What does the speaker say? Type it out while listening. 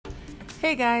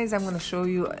Hey guys, I'm going to show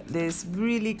you this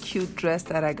really cute dress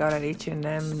that I got at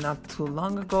H&M not too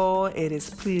long ago. It is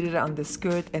pleated on the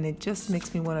skirt and it just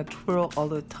makes me want to twirl all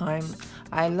the time.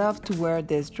 I love to wear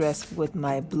this dress with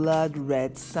my blood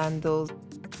red sandals.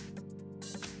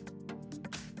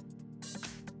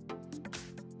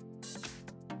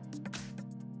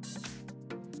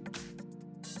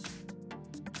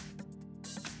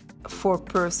 For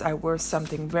purse, I wear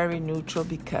something very neutral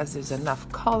because there's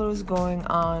enough colors going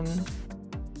on.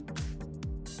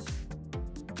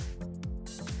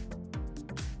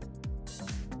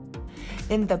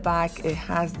 In the back, it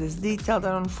has this detail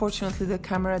that unfortunately the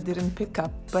camera didn't pick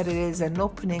up, but it is an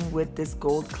opening with this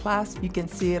gold clasp. You can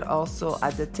see it also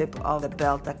at the tip of the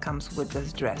belt that comes with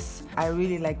this dress. I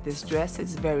really like this dress.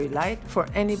 It's very light for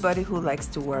anybody who likes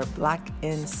to wear black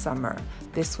in summer.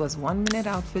 This was 1 Minute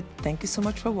Outfit. Thank you so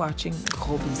much for watching.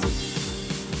 Gros bisous.